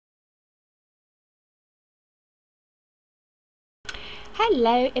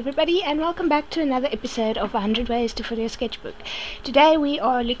Hello everybody and welcome back to another episode of 100 Ways to Fill Your Sketchbook. Today we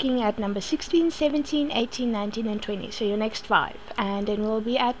are looking at number 16, 17, 18, 19 and 20, so your next 5, and then we'll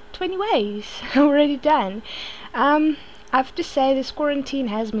be at 20 ways. Already done. I have to say this quarantine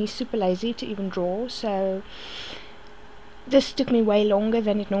has me super lazy to even draw, so this took me way longer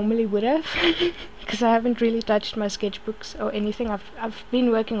than it normally would have because I haven't really touched my sketchbooks or anything. I've been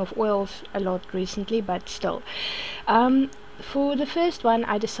working with oils a lot recently, but still. For the first one,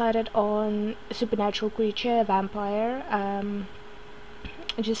 I decided on a supernatural creature, a vampire,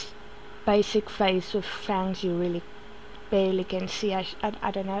 just basic face with fangs you really barely can see. I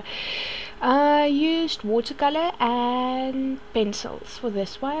don't know. I used watercolor and pencils for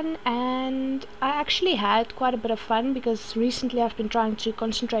this one, and I actually had quite a bit of fun because recently I've been trying to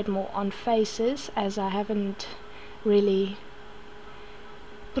concentrate more on faces, as I haven't really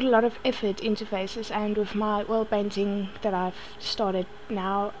put a lot of effort into faces, and with my oil painting that I've started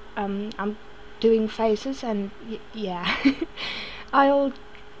now, I'm doing faces, and yeah. I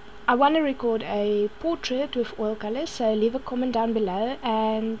want to record a portrait with oil colors, so leave a comment down below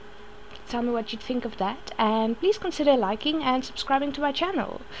and tell me what you think of that, and please consider liking and subscribing to my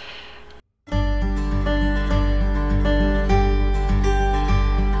channel.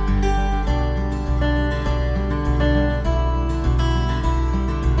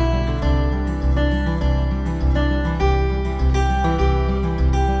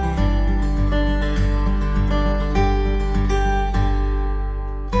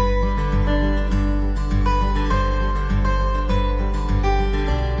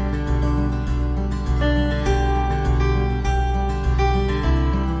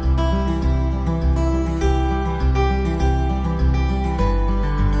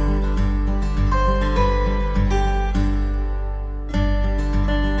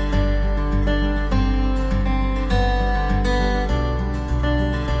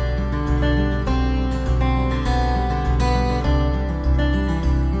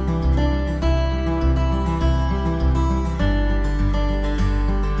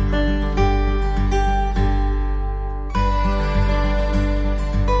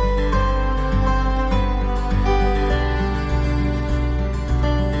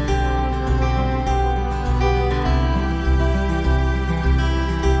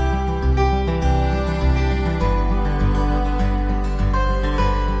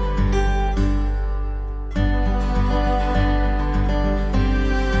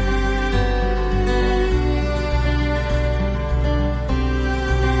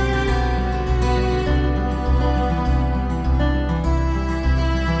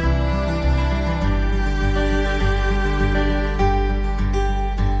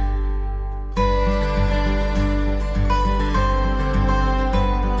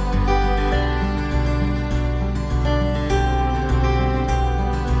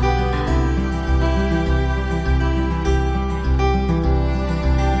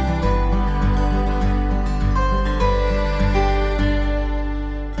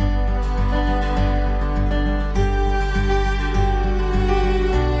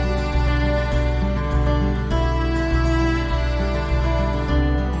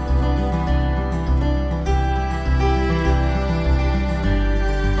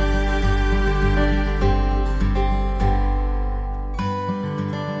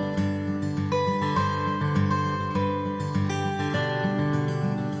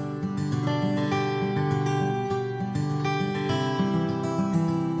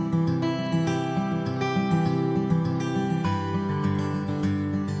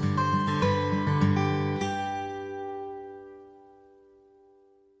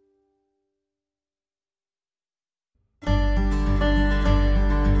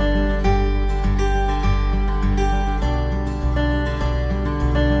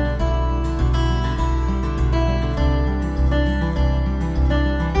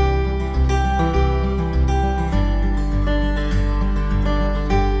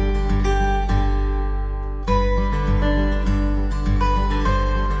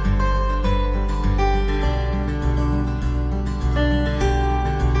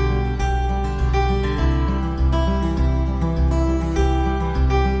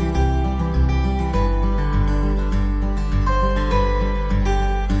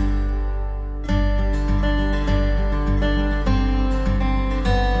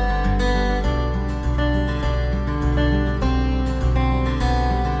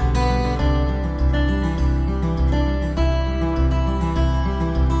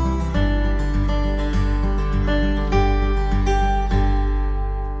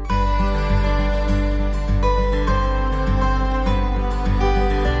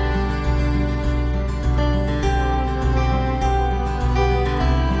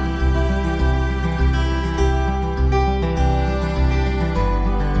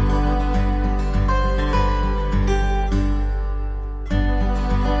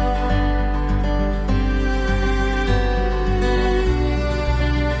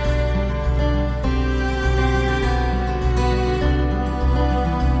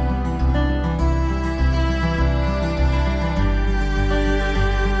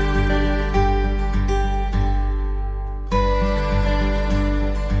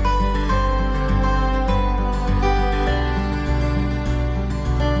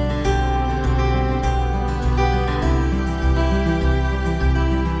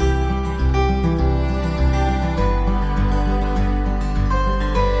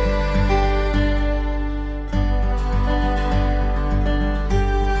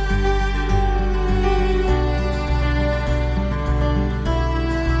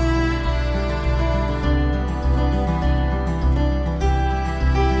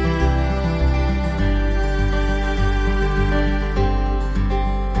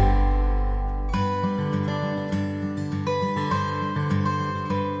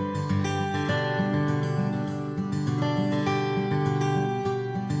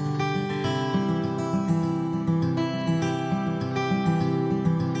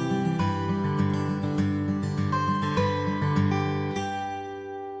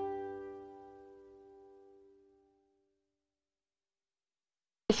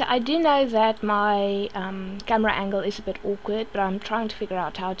 So I do know that my camera angle is a bit awkward, but I'm trying to figure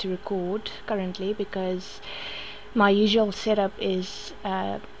out how to record currently because my usual setup is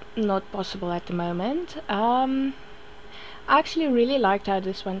not possible at the moment. I actually really liked how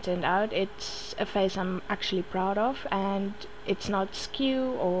this one turned out. It's a face I'm actually proud of, and it's not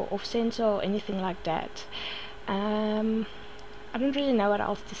skew or off center or anything like that. I don't really know what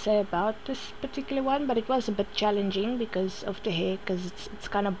else to say about this particular one, but it was a bit challenging because of the hair, because it's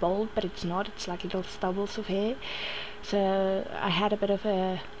kind of bold, but it's not. It's like little stubbles of hair. So I had a bit of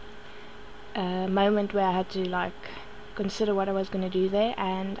a moment where I had to like consider what I was going to do there,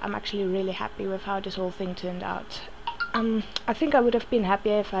 and I'm actually really happy with how this whole thing turned out. I think I would have been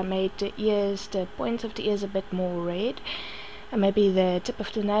happier if I made the ears, the points of the ears a bit more red, and maybe the tip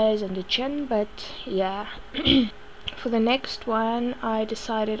of the nose and the chin, but yeah. For the next one, I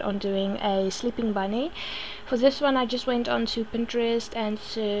decided on doing a sleeping bunny. For this one, I just went onto Pinterest and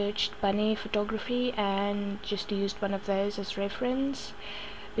searched bunny photography and just used one of those as reference,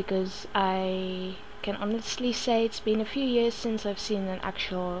 because I can honestly say it's been a few years since I've seen an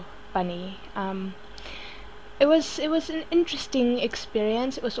actual bunny. It was an interesting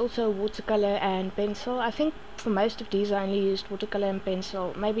experience. It was also watercolor and pencil. I think for most of these I only used watercolor and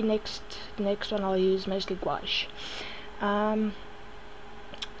pencil. Maybe next one I'll use mostly gouache.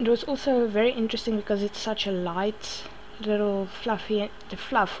 It was also very interesting because it's such a light little fluffy. The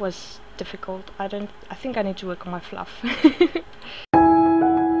fluff was difficult. I think I need to work on my fluff.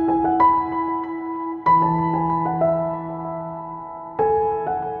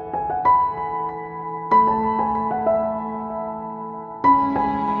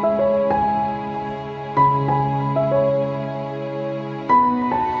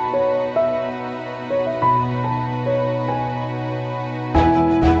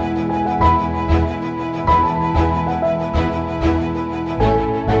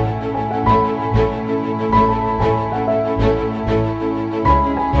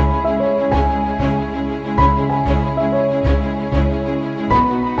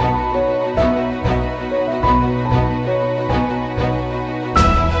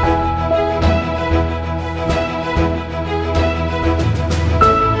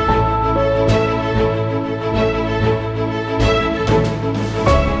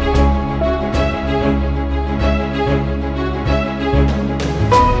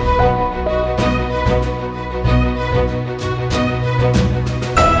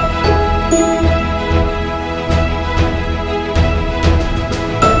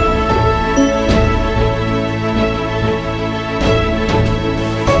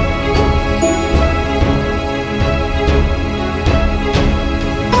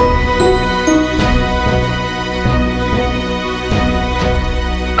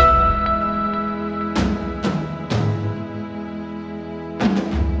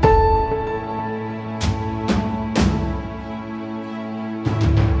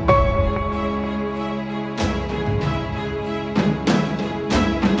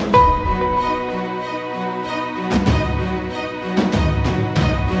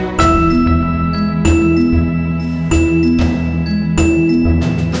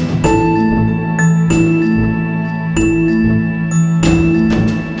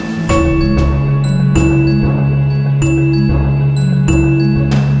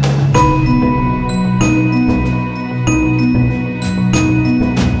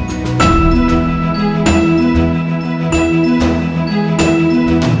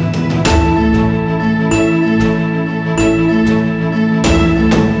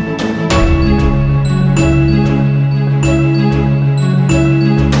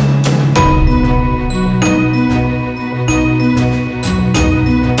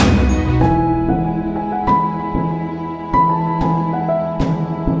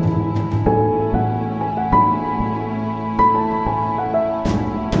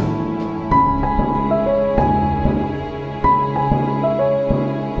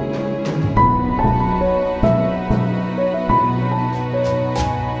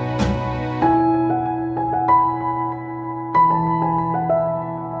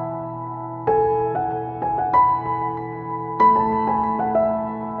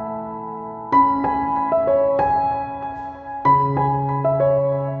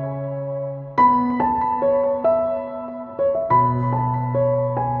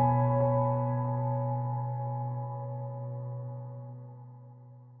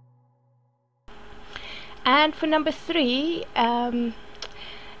 And for number 3,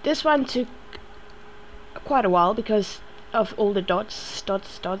 this one took quite a while because of all the dots,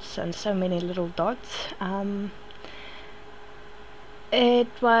 and so many little dots. It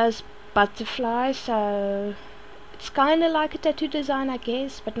was butterfly, so it's kind of like a tattoo design, I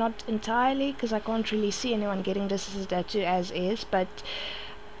guess, but not entirely, because I can't really see anyone getting this as a tattoo as is, but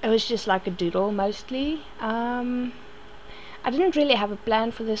it was just like a doodle mostly. I didn't really have a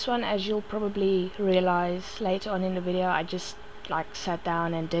plan for this one, as you'll probably realize later on in the video. I just like sat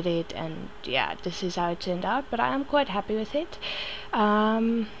down and did it, and yeah, this is how it turned out, but I am quite happy with it.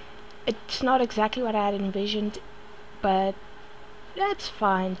 It's not exactly what I had envisioned, but that's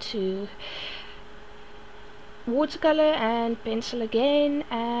fine too. Watercolor and pencil again,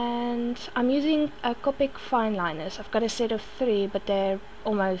 and I'm using a Copic fine liners. I've got a set of 3, but they're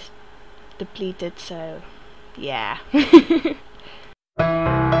almost depleted, so yeah.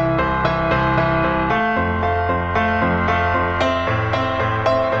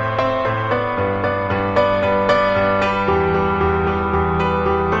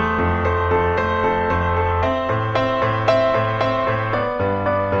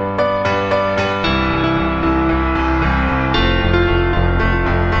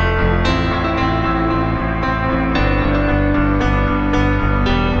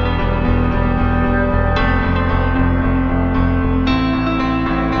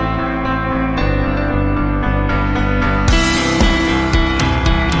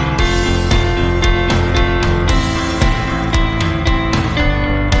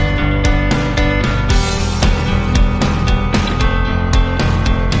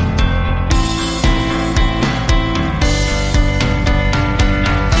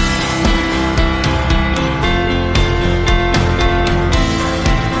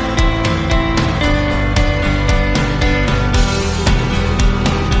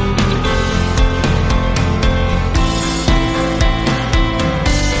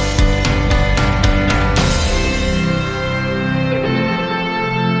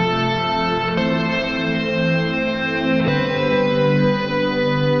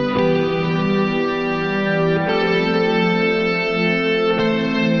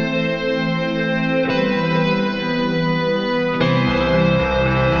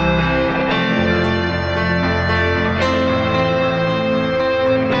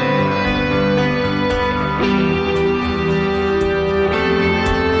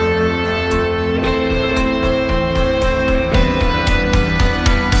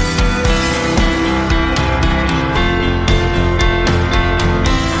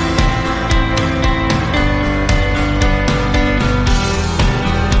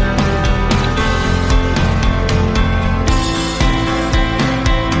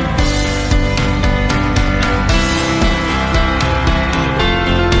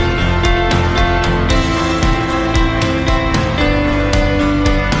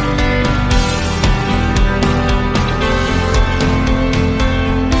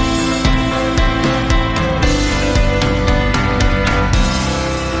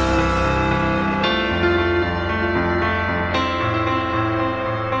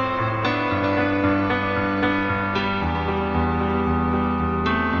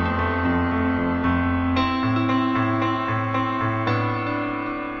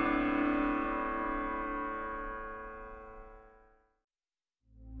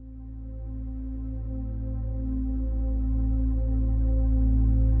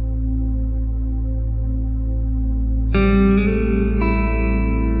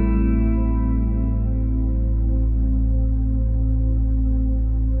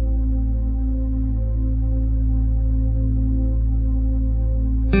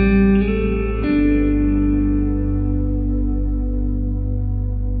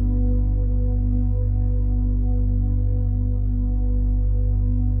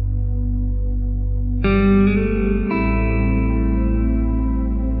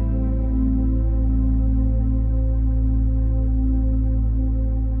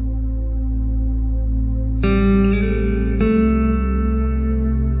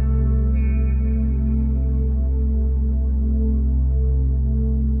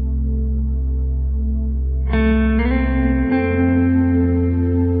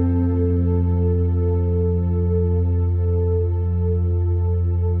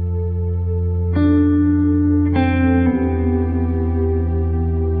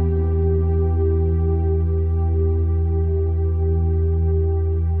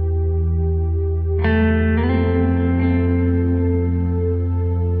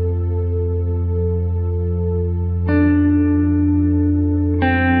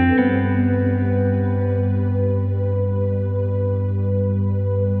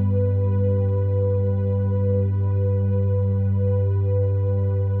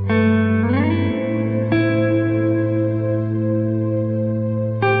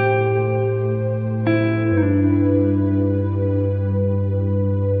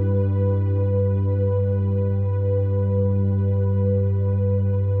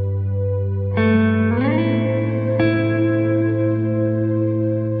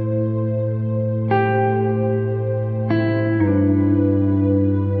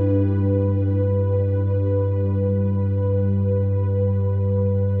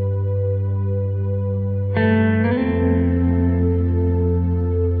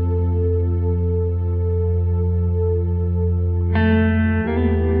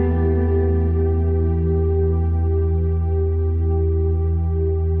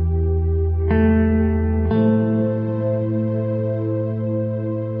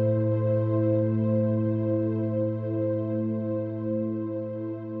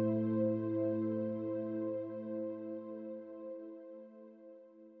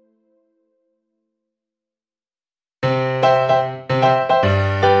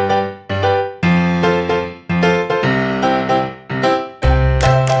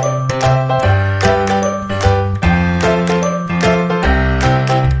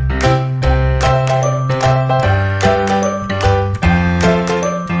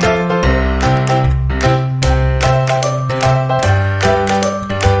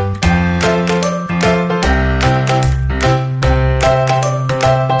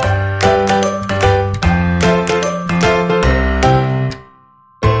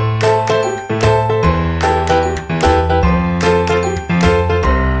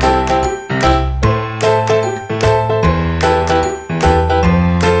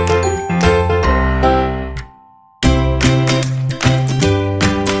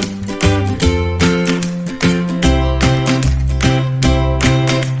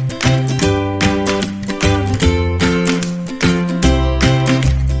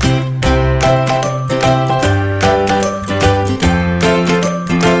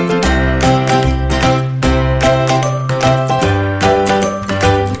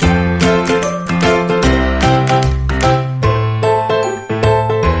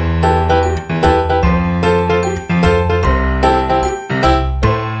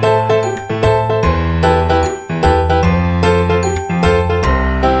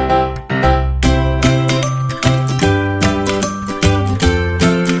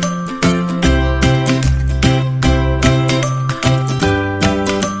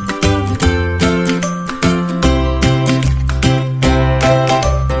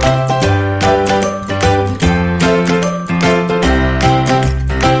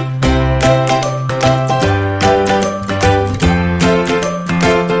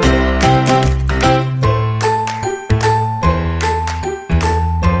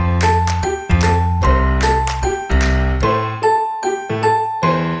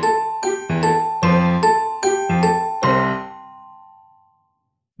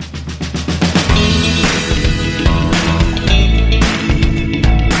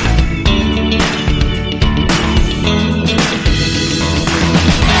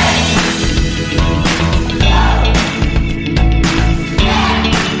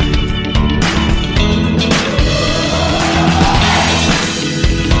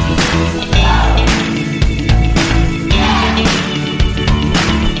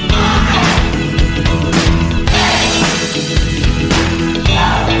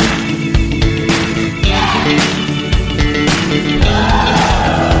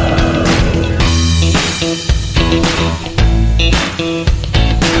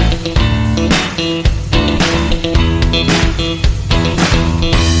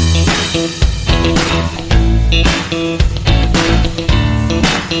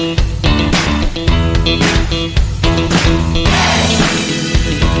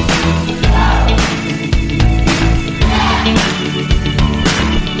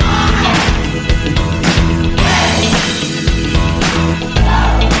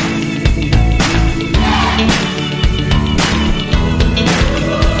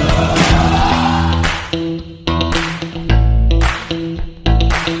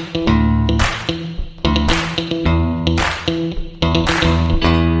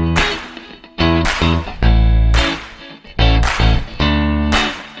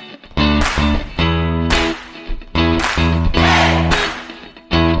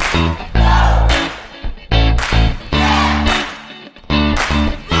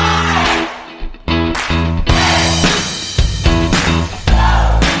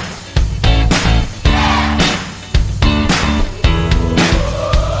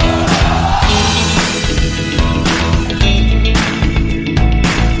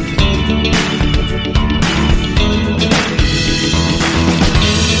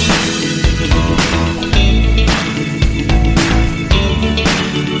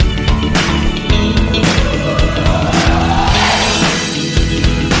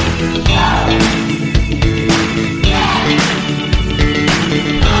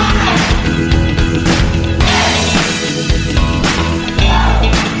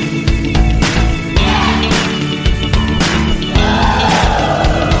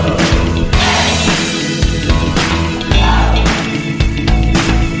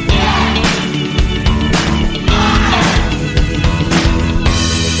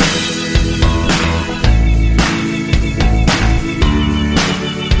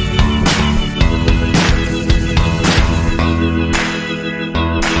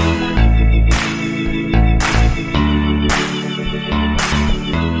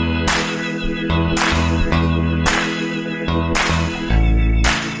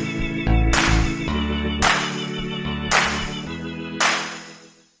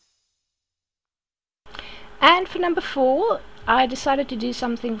 And for number 4, I decided to do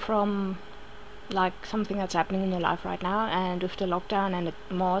something from like something that's happening in your life right now, and with the lockdown and the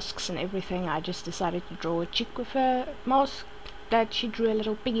masks and everything, I just decided to draw a chick with a mask that she drew a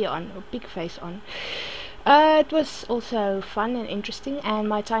little piggy on, or pig face on. It was also fun and interesting, and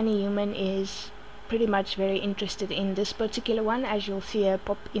my tiny human is pretty much very interested in this particular one, as you'll see her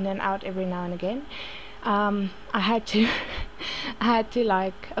pop in and out every now and again. I had to I had to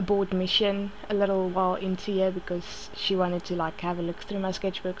like abort mission a little while into here because she wanted to like have a look through my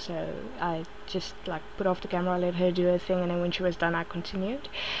sketchbook, so I just like put off the camera, let her do her thing, and then when she was done I continued.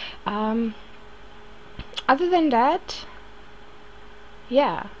 Other than that,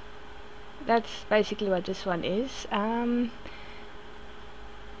 yeah, that's basically what this one is. And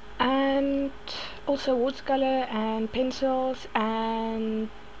also watercolor and pencils, and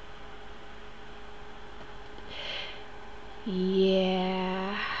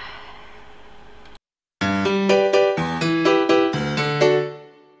yeah.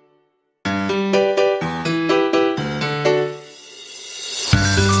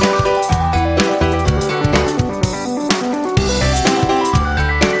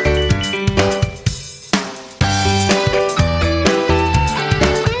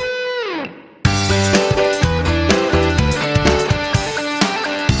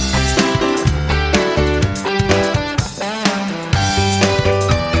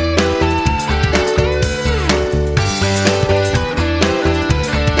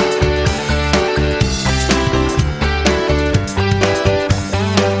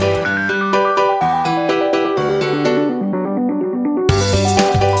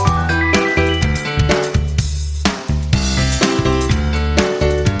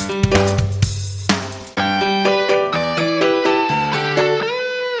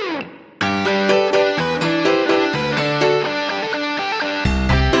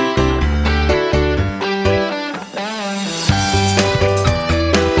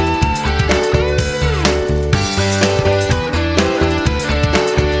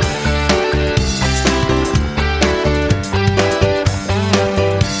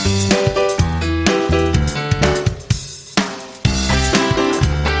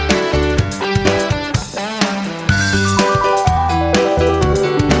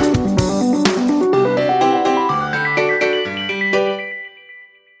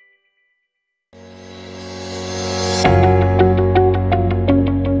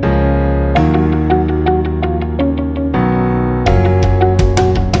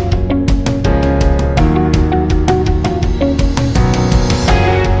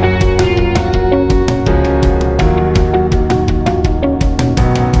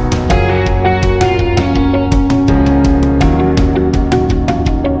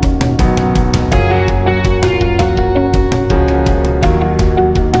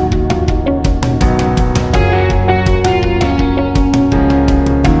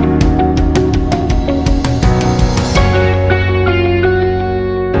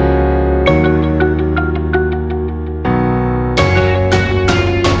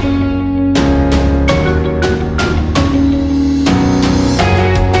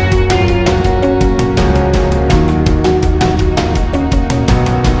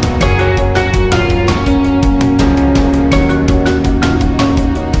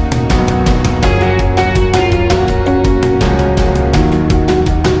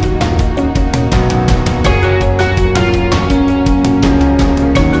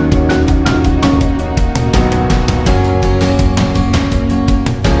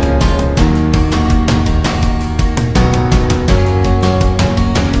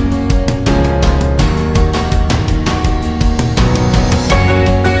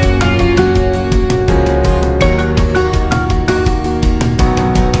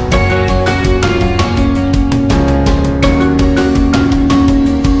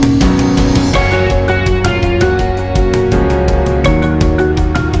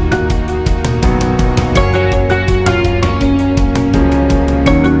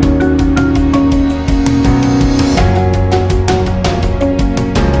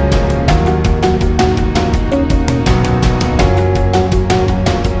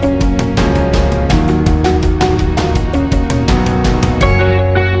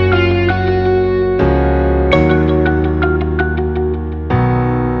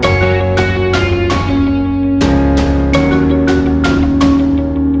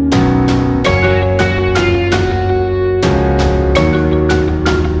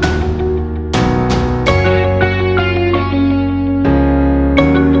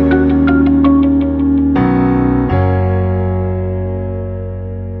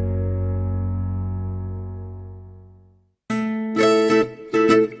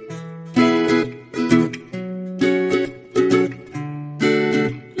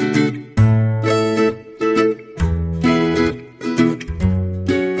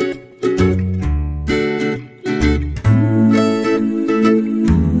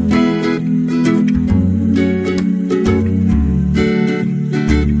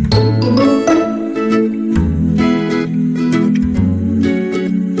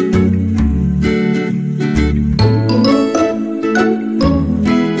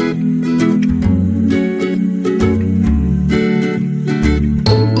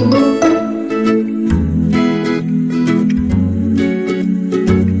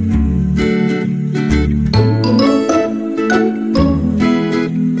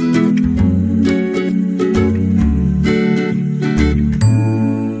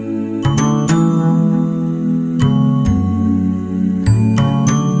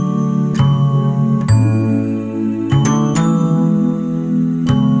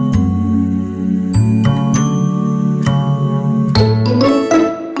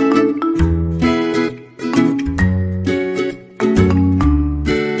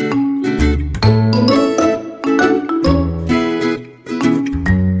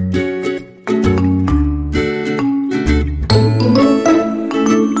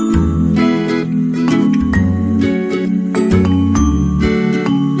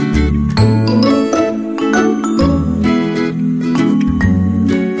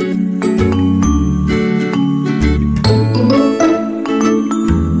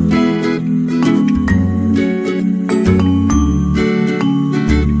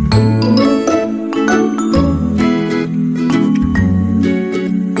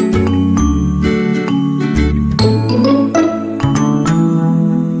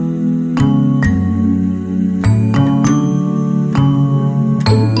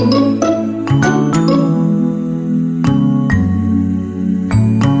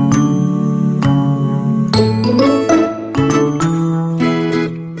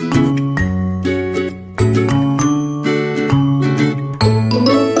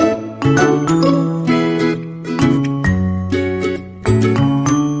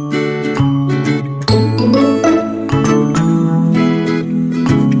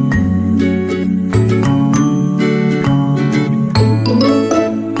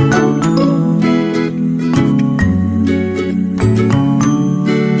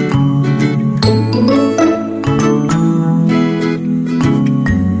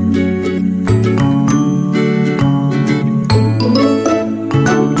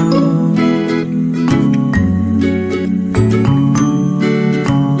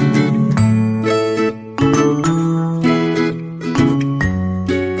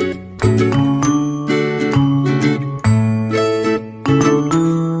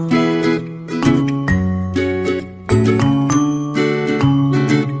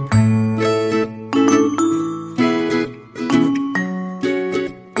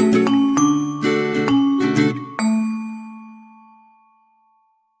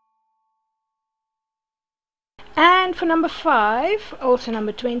 And for number 5, also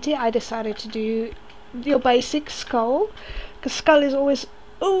number 20, I decided to do your basic skull, because skull is always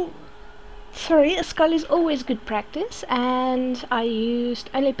a skull is always good practice, and I used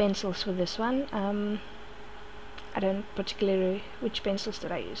only pencils for this one. I don't particularly which pencils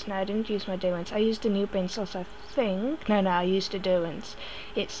did I use. No, I didn't use my Derwents. I used the new pencils, I think. No, I used the Derwents.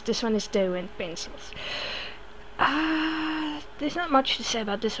 Yes, this one is Derwent pencils. There's not much to say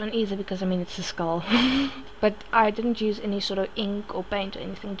about this one either, because I mean it's a skull. But I didn't use any sort of ink or paint or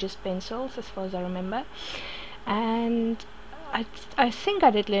anything, just pencils as far as I remember. And I think I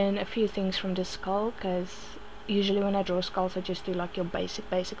did learn a few things from this skull, because usually when I draw skulls I just do like your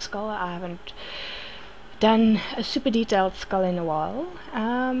basic skull. I haven't done a super detailed skull in a while.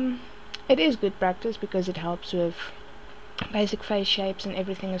 It is good practice because it helps with basic face shapes and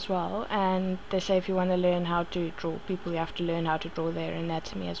everything as well, and they say if you want to learn how to draw people, you have to learn how to draw their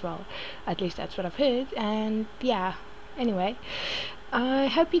anatomy as well. At least that's what I've heard. And yeah, anyway, I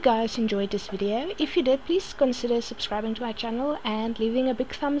hope you guys enjoyed this video. If you did, please consider subscribing to my channel and leaving a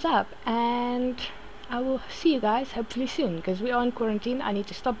big thumbs up, and I will see you guys hopefully soon, because we are in quarantine. I need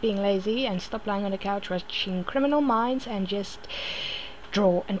to stop being lazy and stop lying on the couch watching Criminal Minds and just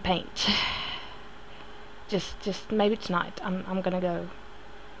draw and paint. Just maybe tonight I'm gonna go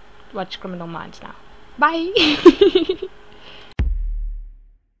watch Criminal Minds now. Bye.